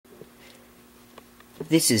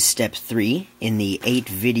This is step 3 in the 8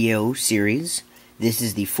 video series. This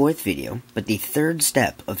is the 4th video, but the 3rd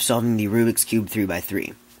step of solving the Rubik's Cube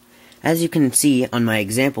 3x3. As you can see on my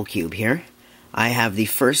example cube here, I have the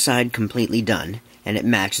first side completely done, and it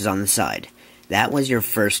matches on the side. That was your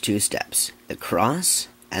first 2 steps, the cross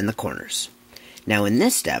and the corners. Now in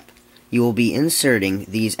this step, you will be inserting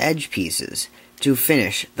these edge pieces to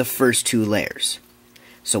finish the first 2 layers.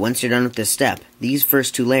 So once you're done with this step, these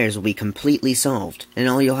first 2 layers will be completely solved, and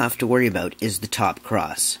all you'll have to worry about is the top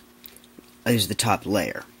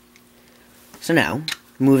layer. So now,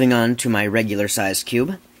 moving on to my regular sized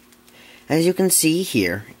cube. As you can see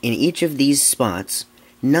here, in each of these spots,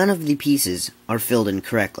 none of the pieces are filled in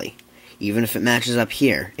correctly. Even if it matches up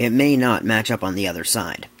here, it may not match up on the other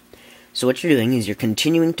side. So what you're doing is you're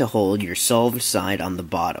continuing to hold your solved side on the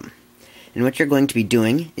bottom. And what you're going to be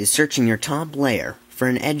doing is searching your top layer for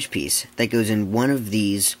an edge piece that goes in one of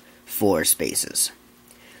these 4 spaces.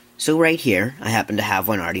 So right here, I happen to have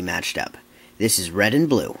one already matched up. This is red and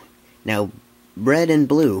blue. Now, red and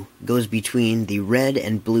blue goes between the red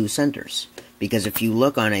and blue centers, because if you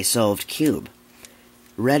look on a solved cube,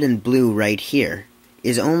 red and blue right here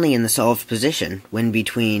is only in the solved position when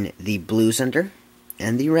between the blue center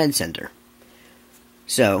and the red center.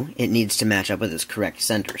 So, it needs to match up with its correct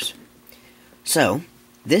centers. So,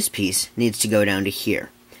 this piece needs to go down to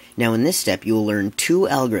here. Now in this step you will learn 2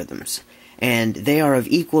 algorithms, and they are of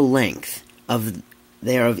equal length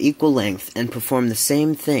and perform the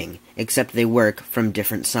same thing, except they work from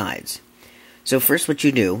different sides. So first what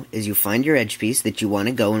you do is you find your edge piece that you want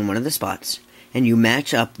to go in one of the spots, and you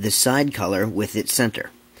match up the side color with its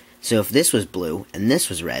center. So if this was blue and this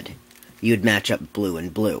was red, you would match up blue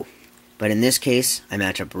and blue. But in this case, I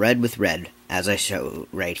match up red with red, as I show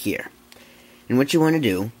right here. And what you want to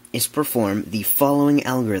do is perform the following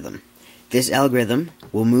algorithm. This algorithm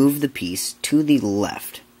will move the piece to the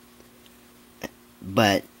left.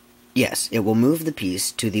 But, yes, it will move the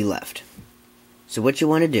piece to the left. So what you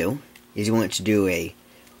want to do is you want to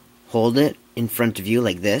hold it in front of you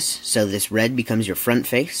like this, so this red becomes your front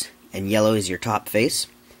face, and yellow is your top face.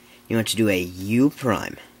 You want to do a U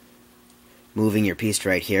prime, moving your piece to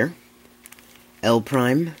right here. L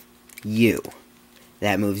prime, U.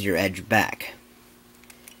 That moves your edge back.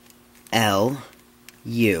 L,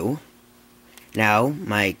 U. Now,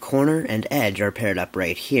 my corner and edge are paired up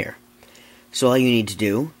right here. So all you need to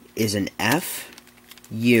do is an F,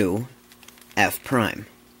 U, F prime.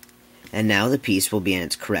 And now the piece will be in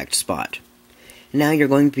its correct spot. Now you're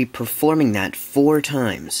going to be performing that 4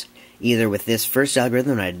 times, either with this first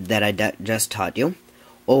algorithm that I just taught you,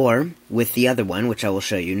 or with the other one, which I will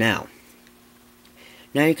show you now.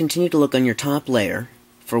 Now you continue to look on your top layer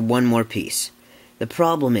for one more piece. The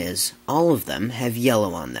problem is, all of them have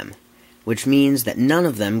yellow on them, which means that none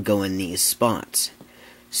of them go in these spots.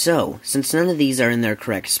 So, since none of these are in their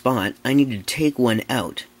correct spot, I need to take one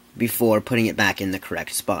out before putting it back in the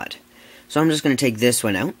correct spot. So I'm just going to take this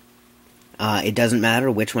one out. It doesn't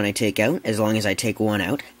matter which one I take out, as long as I take one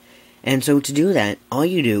out. And so to do that, all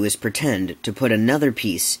you do is pretend to put another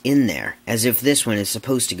piece in there, as if this one is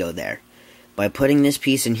supposed to go there. By putting this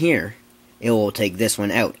piece in here, it will take this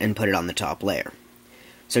one out and put it on the top layer.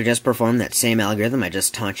 So just perform that same algorithm I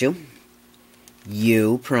just taught you.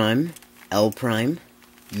 U prime, L prime,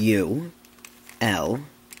 U, L,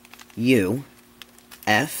 U,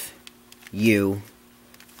 F, U,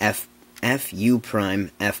 F, F, U prime,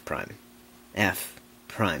 F prime. F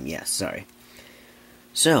prime, yes, sorry.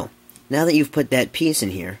 So, now that you've put that piece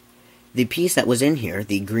in here, the piece that was in here,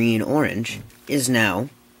 the green-orange, is now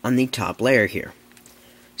on the top layer here.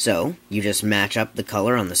 So, you just match up the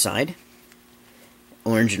color on the side,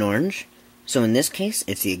 orange and orange. So in this case,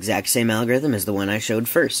 it's the exact same algorithm as the one I showed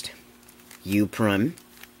first. U prime,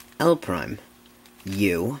 L prime,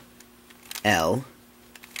 U, L,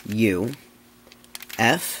 U,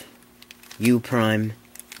 F, U prime,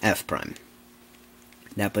 F prime.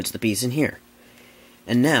 That puts the piece in here.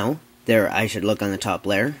 And now, I should look on the top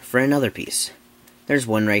layer for another piece. There's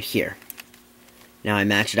one right here. Now I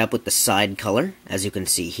match it up with the side color, as you can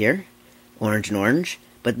see here, orange and orange,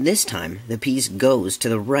 but this time the piece goes to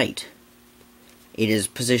the right. It is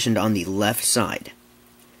positioned on the left side,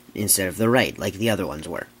 instead of the right, like the other ones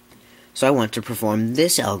were. So I want to perform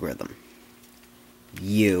this algorithm.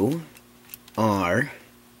 U, R,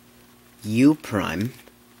 U prime,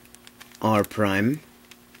 R prime,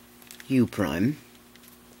 U prime,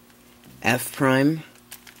 F prime,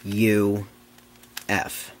 U,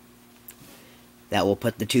 F. That will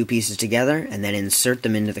put the 2 pieces together and then insert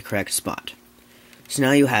them into the correct spot. So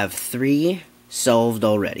now you have 3 solved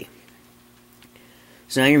already.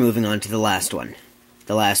 So now you're moving on to the last one.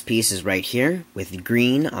 The last piece is right here, with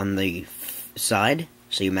green on the side,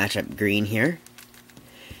 so you match up green here.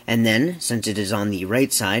 And then, since it is on the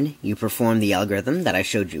right side, you perform the algorithm that I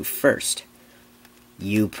showed you first.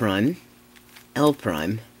 U prime, L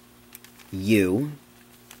prime, U,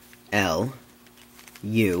 L,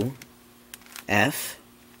 U, F,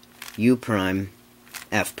 U prime,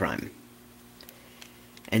 F prime.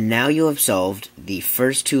 And now you have solved the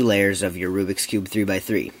first two layers of your Rubik's Cube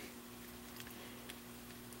 3x3.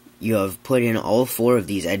 You have put in all four of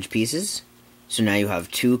these edge pieces, so now you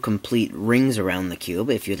have two complete rings around the cube,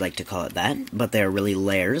 if you'd like to call it that, but they are really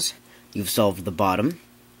layers. You've solved the bottom,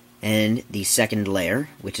 and the second layer,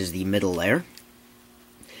 which is the middle layer.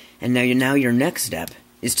 And now your next step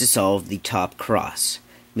is to solve the top cross,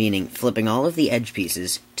 meaning flipping all of the edge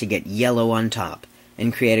pieces to get yellow on top,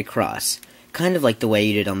 and create a cross, kind of like the way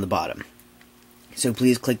you did on the bottom. So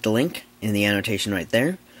please click the link in the annotation right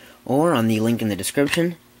there, or on the link in the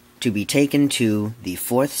description, to be taken to the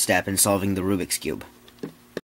fourth step in solving the Rubik's Cube.